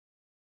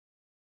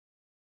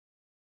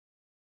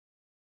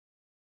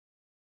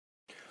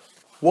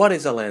What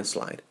is a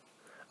landslide?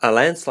 A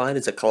landslide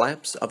is a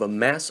collapse of a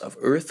mass of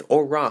earth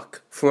or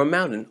rock from a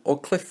mountain or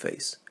cliff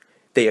face.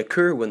 They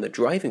occur when the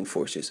driving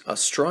forces are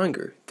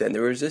stronger than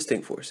the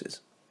resisting forces.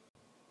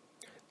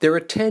 There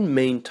are 10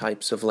 main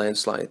types of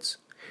landslides.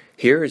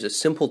 Here is a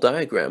simple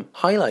diagram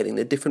highlighting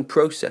the different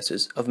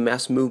processes of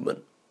mass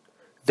movement.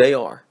 They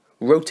are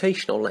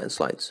rotational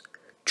landslides,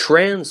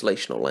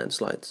 translational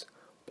landslides,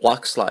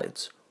 block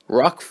slides,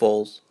 rock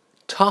falls,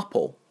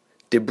 topple,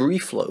 debris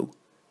flow,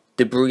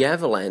 debris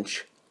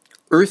avalanche,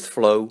 earth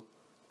flow,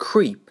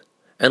 creep,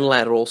 and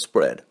lateral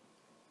spread.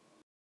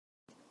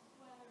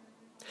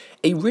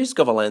 A risk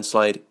of a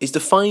landslide is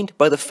defined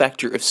by the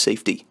factor of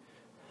safety.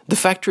 The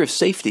factor of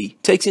safety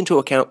takes into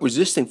account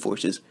resisting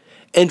forces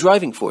and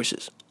driving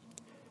forces.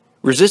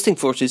 Resisting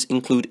forces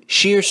include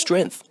shear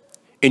strength,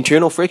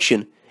 internal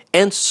friction,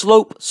 and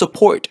slope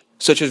support,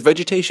 such as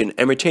vegetation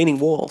and retaining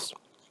walls.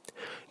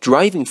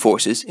 Driving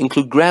forces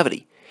include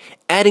gravity,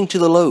 adding to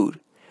the load,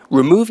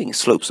 removing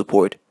slope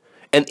support,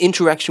 and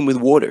interaction with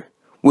water,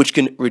 which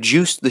can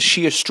reduce the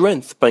shear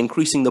strength by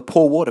increasing the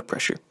pore water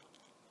pressure.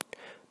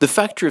 The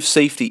factor of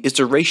safety is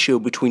the ratio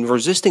between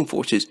resisting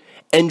forces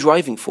and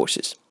driving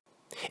forces.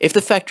 If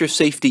the factor of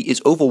safety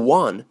is over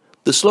 1,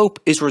 the slope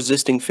is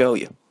resisting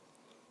failure.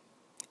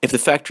 If the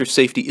factor of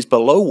safety is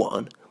below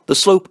 1, the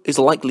slope is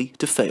likely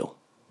to fail.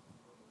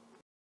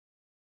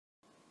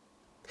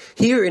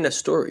 Here in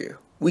Astoria,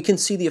 we can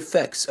see the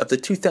effects of the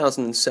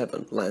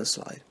 2007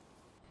 landslide.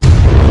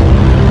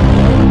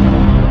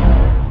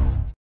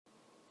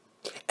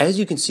 As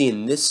you can see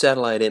in this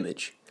satellite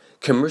image,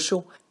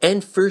 Commercial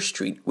and First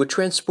Street were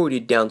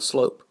transported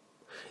downslope.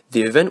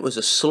 The event was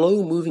a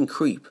slow-moving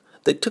creep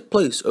that took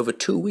place over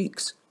 2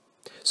 weeks.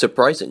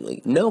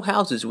 Surprisingly, no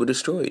houses were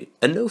destroyed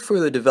and no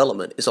further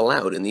development is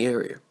allowed in the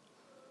area.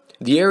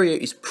 The area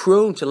is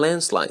prone to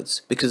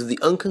landslides because of the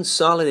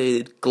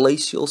unconsolidated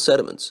glacial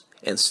sediments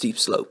and steep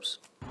slopes.